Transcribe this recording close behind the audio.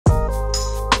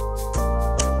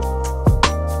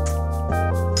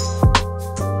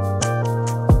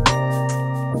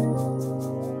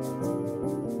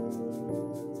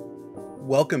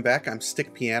Welcome back, I'm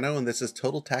stickpiano and this is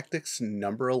Total Tactics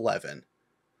number 11.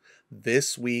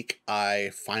 This week I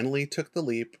finally took the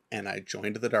leap and I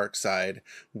joined the dark side.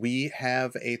 We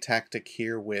have a tactic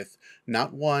here with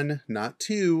not one, not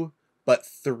two, but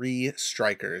 3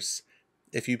 strikers.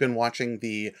 If you've been watching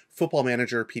the Football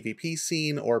Manager PvP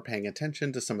scene or paying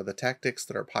attention to some of the tactics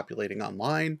that are populating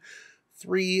online,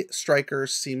 3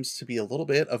 strikers seems to be a little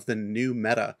bit of the new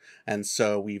meta, and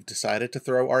so we've decided to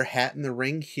throw our hat in the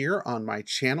ring here on my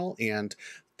channel, and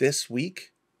this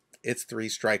week it's 3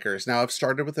 strikers. Now, I've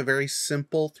started with a very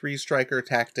simple 3 striker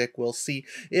tactic. We'll see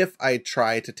if I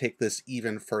try to take this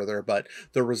even further, but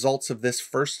the results of this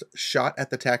first shot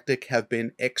at the tactic have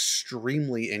been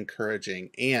extremely encouraging,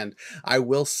 and I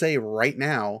will say right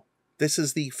now, this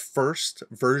is the first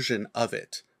version of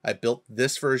it. I built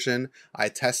this version, I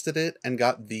tested it, and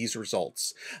got these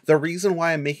results. The reason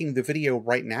why I'm making the video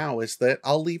right now is that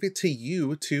I'll leave it to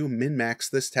you to min-max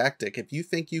this tactic. If you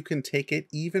think you can take it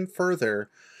even further,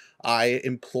 I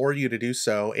implore you to do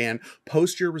so and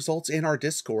post your results in our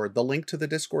Discord. The link to the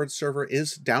Discord server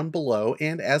is down below,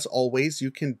 and as always,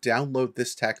 you can download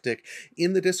this tactic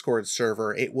in the Discord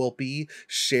server. It will be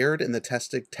shared in the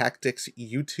Testing Tactics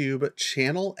YouTube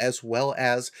channel, as well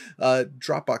as a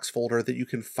Dropbox folder that you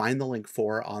can find the link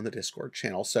for on the Discord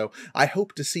channel. So I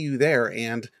hope to see you there,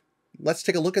 and let's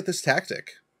take a look at this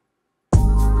tactic.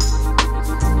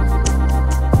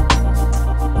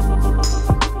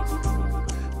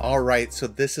 Alright, so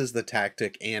this is the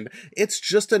tactic, and it's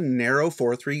just a narrow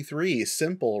 4-3-3.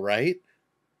 Simple, right?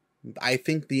 I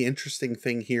think the interesting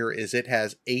thing here is it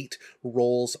has 8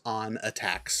 roles on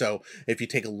attack. So if you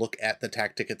take a look at the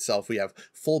tactic itself, we have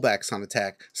fullbacks on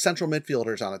attack, central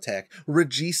midfielders on attack,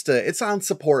 regista, it's on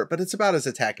support, but it's about as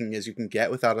attacking as you can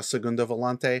get without a segundo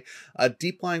volante,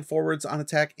 deep lying forwards on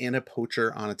attack, and a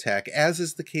poacher on attack. As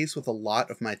is the case with a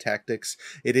lot of my tactics,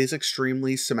 it is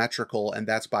extremely symmetrical, and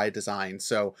that's by design.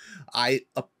 So I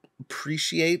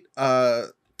appreciate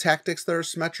tactics that are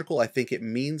symmetrical. I think it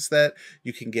means that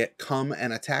you can get come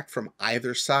and attack from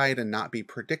either side and not be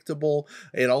predictable.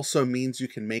 It also means you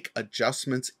can make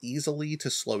adjustments easily to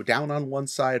slow down on one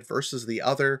side versus the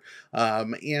other.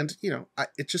 And, you know,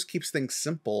 it just keeps things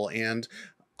simple, and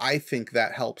I think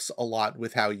that helps a lot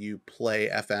with how you play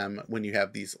FM when you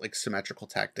have these like symmetrical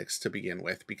tactics to begin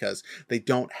with, because they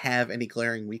don't have any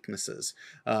glaring weaknesses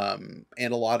and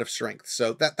a lot of strength.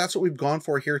 So that's what we've gone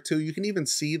for here too. You can even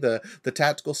see the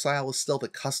tactical style is still the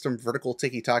custom vertical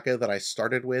tiki-taka that I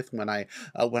started with when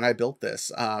I built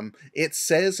this. It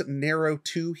says narrow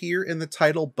 2 here in the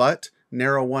title, but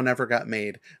narrow 1 never got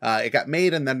made. It got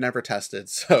made and then never tested.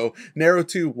 So narrow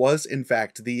 2 was in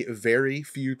fact the very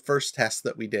few first tests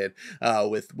that we did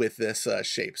with this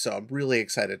shape. So I'm really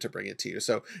excited to bring it to you.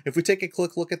 So if we take a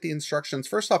quick look at the instructions,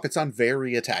 first off, it's on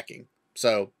very attacking.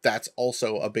 So that's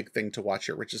also a big thing to watch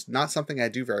here, which is not something I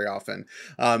do very often.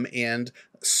 And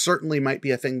certainly might be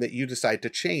a thing that you decide to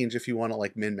change if you want to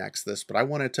like min-max this, but I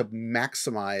wanted to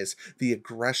maximize the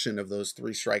aggression of those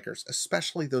 3 strikers,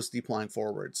 especially those deep line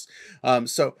forwards.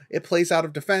 So it plays out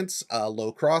of defense,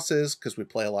 low crosses, because we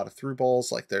play a lot of through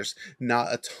balls. Like there's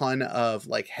not a ton of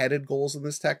like headed goals in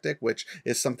this tactic, which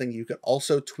is something you could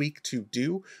also tweak to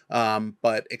do,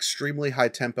 but extremely high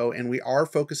tempo, and we are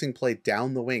focusing play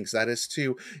down the wings. That is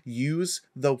to use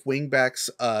the wingbacks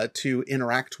to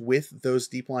interact with those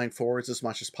deep lying forwards as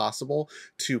much as possible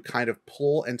to kind of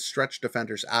pull and stretch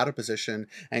defenders out of position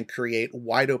and create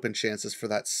wide open chances for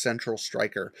that central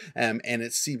striker. And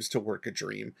it seems to work a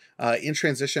dream. In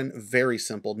transition, very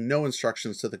simple. No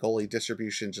instructions to the goalie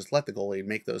distribution. Just let the goalie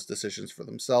make those decisions for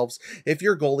themselves. If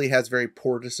your goalie has very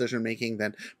poor decision making,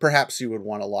 then perhaps you would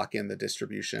want to lock in the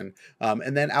distribution.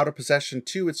 And then out of possession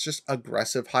too, it's just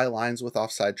aggressive high lines with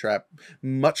offside trap,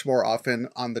 much more often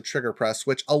on the trigger press,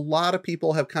 which a lot of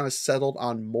people have kind of settled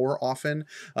on more often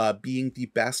being the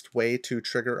best way to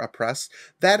trigger a press.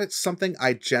 That is something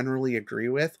I generally agree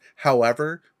with.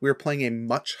 However, we're playing a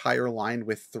much higher line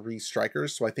with 3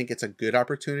 strikers, so I think it's a good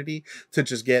opportunity to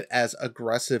just get as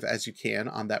aggressive as you can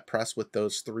on that press with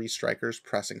those 3 strikers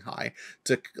pressing high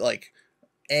to like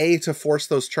to force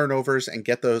those turnovers and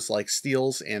get those like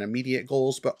steals and immediate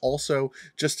goals, but also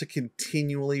just to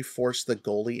continually force the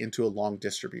goalie into a long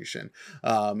distribution.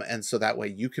 And so that way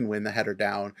you can win the header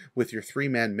down with your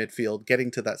 3-man midfield,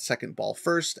 getting to that second ball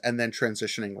first, and then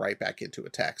transitioning right back into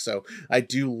attack. So I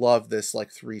do love this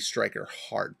like 3 striker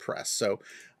hard press. So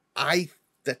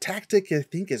the tactic I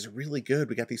think is really good.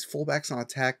 We got these fullbacks on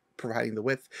attack providing the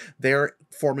width. They're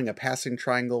forming a passing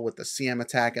triangle with the CM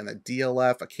attack and the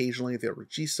DLF. Occasionally the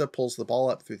regista pulls the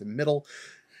ball up through the middle.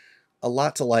 A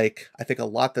lot to like. I think a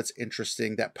lot that's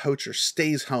interesting. That poacher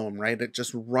stays home, right? It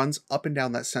just runs up and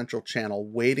down that central channel,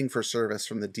 waiting for service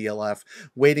from the DLF,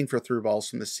 waiting for through balls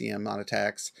from the CM on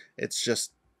attacks.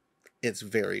 It's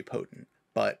very potent.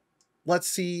 But let's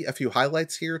see a few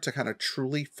highlights here to kind of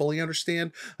truly fully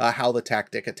understand how the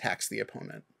tactic attacks the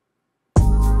opponent.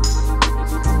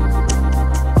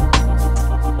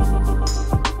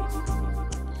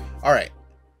 All right.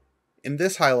 In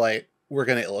this highlight, we're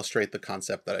going to illustrate the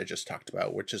concept that I just talked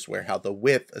about, which is how the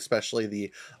width, especially the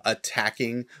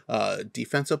attacking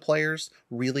defensive players,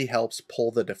 really helps pull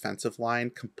the defensive line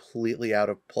completely out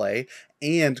of play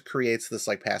and creates this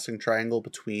like passing triangle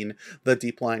between the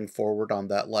deep lying forward on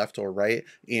that left or right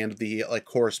and the like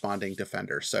corresponding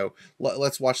defender. So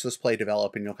let's watch this play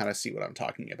develop and you'll kind of see what I'm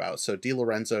talking about. So Di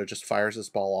Lorenzo just fires this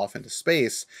ball off into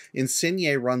space.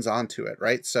 Insigne runs onto it,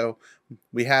 right? So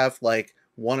we have like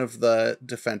one of the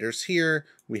defenders here.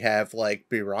 We have like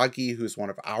Biragi, who's one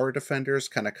of our defenders,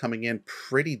 kind of coming in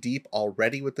pretty deep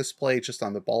already with this play, just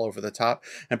on the ball over the top.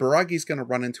 And Biragi's going to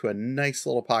run into a nice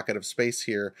little pocket of space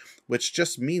here, which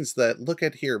just means that, look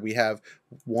at here, we have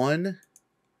 1,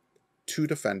 2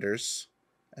 defenders,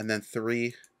 and then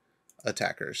 3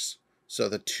 attackers. So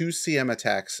the 2 CM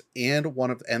attacks and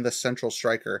the central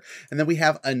striker. And then we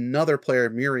have another player,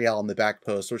 Muriel, in the back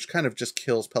post, which kind of just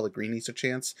kills Pellegrini's a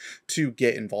chance to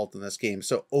get involved in this game.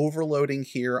 So overloading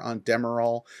here on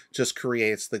Demiral just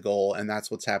creates the goal, and that's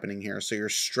what's happening here. So you're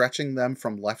stretching them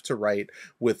from left to right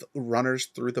with runners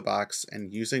through the box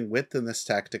and using width in this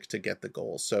tactic to get the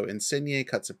goal. So Insigne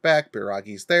cuts it back,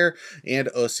 Biragi's there, and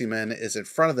Osimhen is in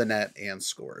front of the net and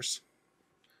scores.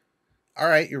 All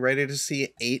right, you're ready to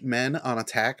see 8 men on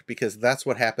attack, because that's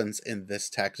what happens in this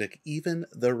tactic. Even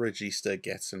the regista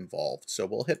gets involved. So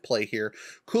we'll hit play here.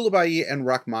 Koulibaly and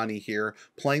Rahmani here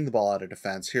playing the ball out of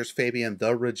defense. Here's Fabian,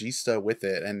 the regista, with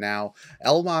it. And now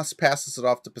Elmas passes it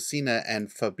off to Pessina, and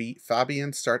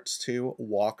Fabian starts to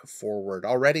walk forward.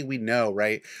 Already we know,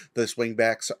 right, the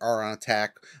wingbacks are on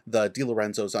attack. The Di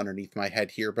Lorenzo's underneath my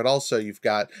head here, but also you've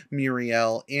got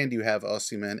Muriel, and you have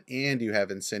Osimhen, and you have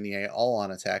Insigne all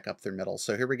on attack up through middle.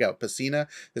 So here we go. Pessina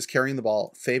is carrying the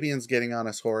ball. Fabian's getting on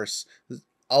his horse.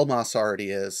 Elmas already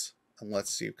is. And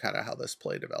let's see kind of how this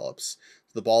play develops.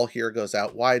 The ball here goes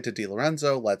out wide to Di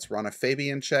Lorenzo. Let's run a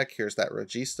Fabian check. Here's that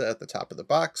regista at the top of the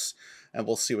box, and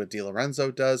we'll see what Di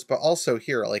Lorenzo does. But also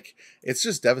here, like, it's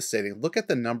just devastating. Look at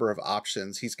the number of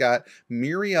options. He's got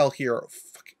Muriel here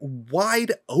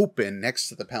wide open next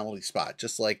to the penalty spot.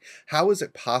 Just like, how is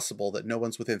it possible that no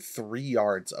one's within 3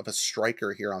 yards of a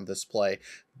striker here on this play?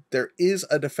 There is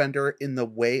a defender in the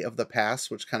way of the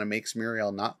pass, which kind of makes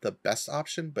Muriel not the best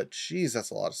option, but geez, that's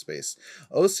a lot of space.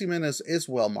 Osimhen is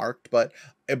well marked, but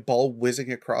a ball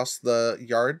whizzing across the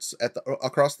yards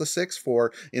across the 6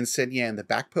 for Insigne and the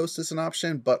back post is an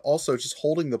option, but also just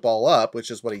holding the ball up, which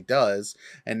is what he does.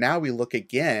 And now we look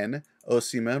again.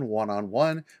 Osimhen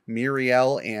 1-on-1.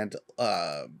 Muriel and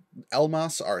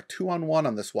Elmas are 2-on-1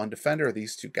 on this one defender.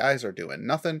 These 2 guys are doing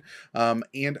nothing.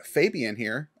 And Fabian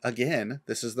here, again,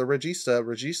 this is the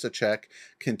regista check,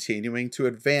 continuing to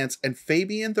advance. And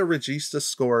Fabian, the regista,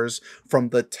 scores from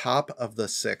the top of the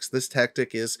 6. This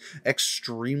tactic is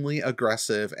extremely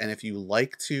aggressive, and if you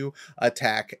like to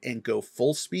attack and go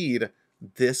full speed,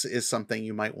 this is something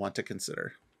you might want to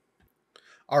consider.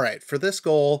 All right, for this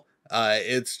goal,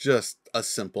 it's just a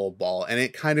simple ball, and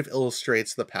it kind of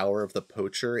illustrates the power of the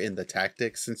poacher in the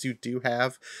tactic. Since you do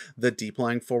have the deep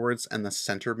lying forwards and the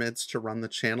center mids to run the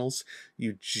channels,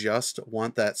 you just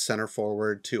want that center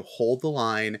forward to hold the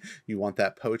line. You want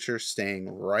that poacher staying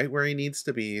right where he needs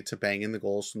to be to bang in the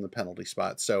goals from the penalty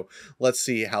spot. So let's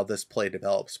see how this play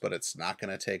develops, but it's not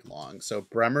going to take long. So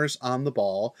Bremer's on the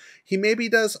ball. He maybe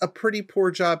does a pretty poor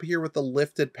job here with the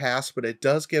lifted pass, but it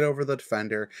does get over the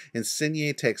defender.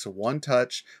 Insigne takes 1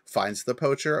 touch, finds the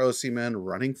poacher Osimhen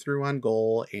running through on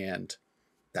goal, and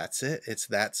that's it. It's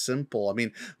that simple. I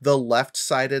mean, the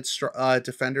left-sided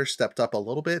defender stepped up a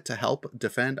little bit to help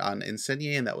defend on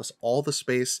Insigne, and that was all the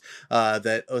space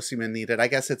that Osimhen needed. I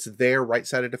guess it's their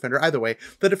right-sided defender. Either way,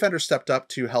 the defender stepped up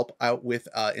to help out with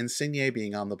Insigne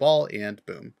being on the ball, and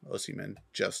boom, Osimhen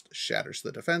just shatters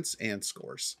the defense and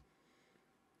scores.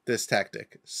 This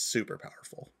tactic, super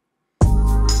powerful.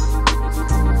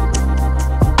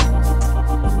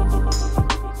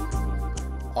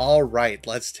 All right,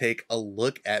 let's take a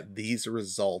look at these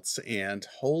results. And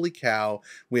holy cow,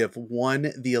 we have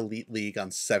won the Elite League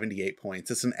on 78 points.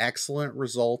 It's an excellent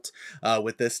result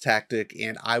with this tactic,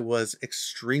 and I was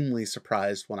extremely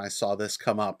surprised when I saw this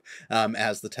come up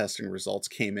as the testing results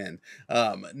came in.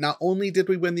 Not only did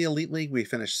we win the Elite League, we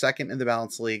finished second in the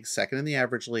Balance League, second in the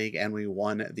Average League, and we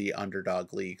won the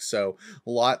Underdog League. So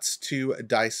lots to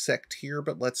dissect here,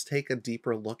 but let's take a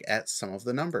deeper look at some of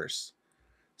the numbers.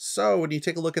 So when you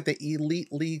take a look at the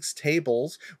Elite Leagues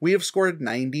tables, we have scored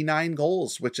 99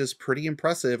 goals, which is pretty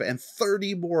impressive, and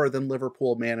 30 more than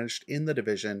Liverpool managed in the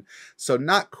division. So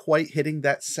not quite hitting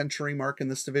that century mark in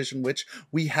this division, which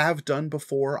we have done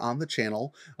before on the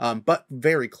channel, but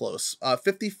very close.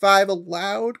 55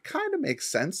 allowed kind of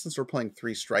makes sense since we're playing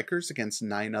 3 strikers against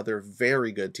 9 other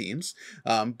very good teams,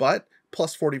 but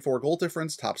plus 44 goal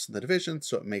difference, tops in the division,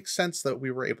 so it makes sense that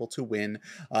we were able to win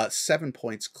 7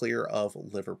 points clear of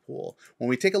Liverpool. When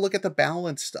we take a look at the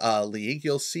balanced league,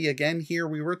 you'll see again here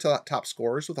we were top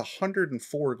scorers with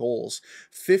 104 goals,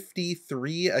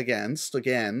 53 against,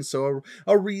 again, so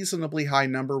a reasonably high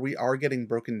number. We are getting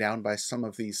broken down by some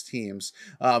of these teams.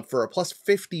 For a plus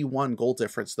 51 goal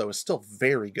difference, though, is still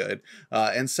very good,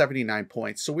 and 79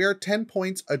 points. So we are 10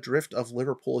 points adrift of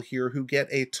Liverpool here, who get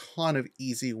a ton of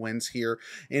easy wins here.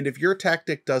 And if your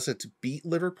tactic does it to beat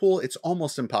Liverpool, it's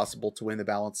almost impossible to win the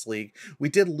Balance League. We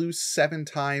did lose 7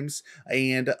 times,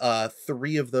 and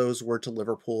 3 of those were to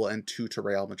Liverpool and 2 to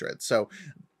Real Madrid. So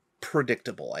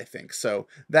predictable, I think. So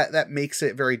that makes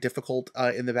it very difficult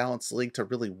in the Balance League to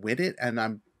really win it, and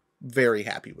I'm very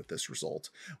happy with this result.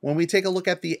 When we take a look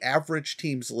at the Average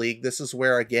Teams League, this is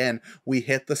where, again, we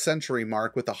hit the century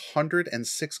mark with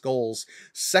 106 goals.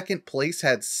 Second place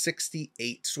had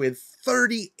 68, so we had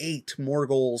 38 more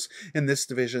goals in this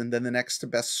division than the next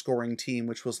best scoring team,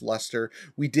 which was Leicester.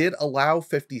 We did allow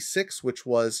 56, which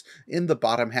was in the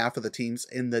bottom half of the teams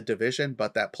in the division,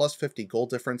 but that plus 50 goal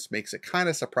difference makes it kind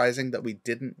of surprising that we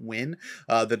didn't win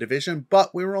the division,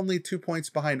 but we were only 2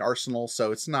 points behind Arsenal,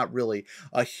 so it's not really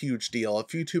a huge deal. A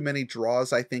few too many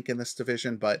draws, I think, in this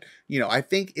division, but, you know, I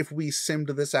think if we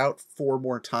simmed this out 4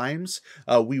 more times,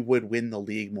 we would win the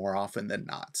league more often than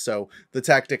not. So the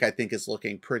tactic, I think, is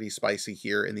looking pretty spicy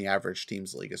here in the Average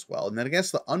Teams League as well. And then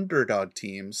against the Underdog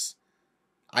teams,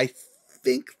 I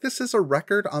think this is a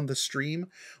record on the stream.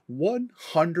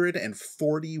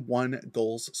 141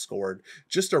 goals scored.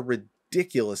 Just a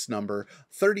ridiculous number.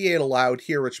 38 allowed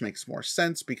here, which makes more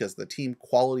sense because the team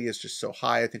quality is just so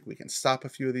high. I think we can stop a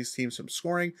few of these teams from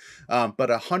scoring. But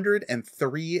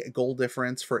 103 goal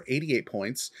difference for 88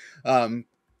 points.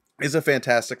 Is a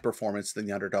fantastic performance in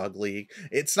the Underdog League.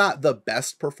 It's not the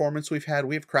best performance we've had.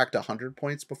 We've cracked 100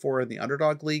 points before in the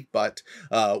Underdog League, but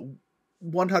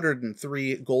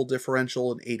 103 goal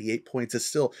differential and 88 points is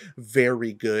still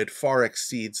very good, far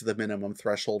exceeds the minimum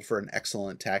threshold for an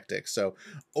excellent tactic. So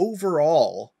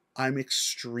overall, I'm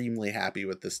extremely happy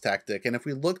with this tactic. And if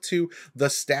we look to the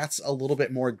stats a little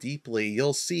bit more deeply,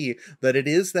 you'll see that it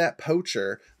is that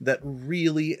poacher that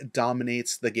really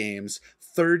dominates the games.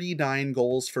 39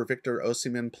 goals for Victor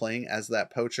Osimhen playing as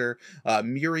that poacher.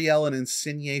 Muriel and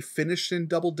Insigne finished in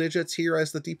double digits here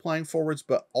as the deep lying forwards,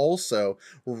 but also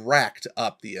racked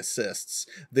up the assists.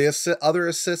 The other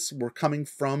assists were coming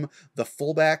from the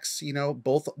fullbacks. You know,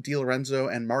 both Di Lorenzo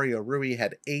and Mario Rui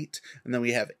had 8, and then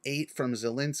we have 8 from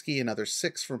Zielinski, another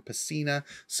 6 from Pessina.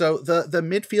 So the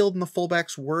midfield and the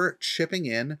fullbacks were chipping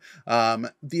in.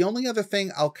 The only other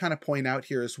thing I'll kind of point out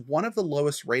here is one of the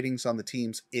lowest ratings on the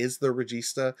teams is the Regista.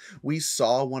 We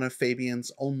saw one of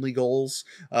Fabian's only goals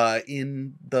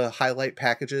in the highlight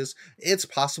packages. It's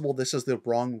possible this is the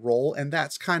wrong role, and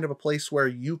that's kind of a place where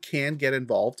you can get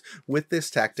involved with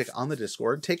this tactic on the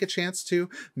Discord. Take a chance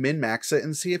to min-max it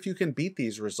and see if you can beat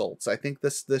these results. I think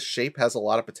this shape has a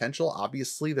lot of potential.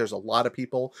 Obviously, there's a lot of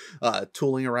people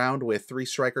tooling around with 3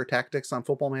 striker tactics on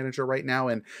Football Manager right now,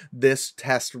 and this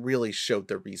test really showed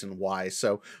the reason why.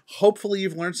 So hopefully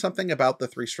you've learned something about the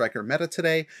 3 striker meta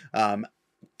today.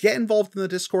 Get involved in the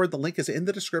Discord. The link is in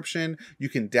the description. You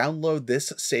can download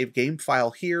this save game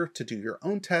file here to do your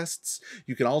own tests.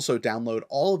 You can also download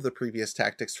all of the previous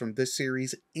tactics from this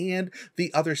series and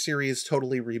the other series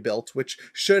Totally Rebuilt, which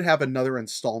should have another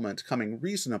installment coming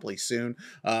reasonably soon.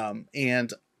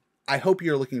 And I hope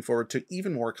you're looking forward to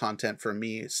even more content from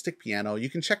me, stickpiano. You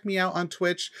can check me out on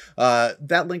Twitch.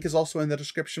 That link is also in the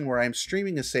description, where I'm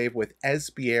streaming a save with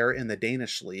Esbjerg in the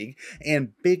Danish League.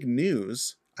 And big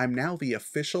news, I'm now the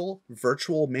official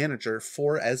virtual manager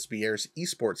for Esbjerg's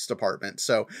esports department.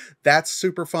 So that's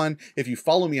super fun. If you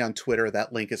follow me on Twitter,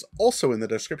 that link is also in the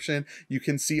description. You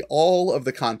can see all of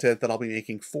the content that I'll be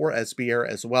making for Esbjerg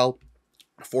as well.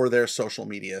 for their social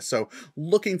media. So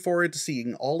looking forward to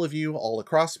seeing all of you all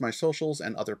across my socials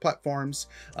and other platforms.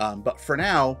 But for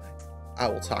now, I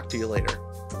will talk to you later.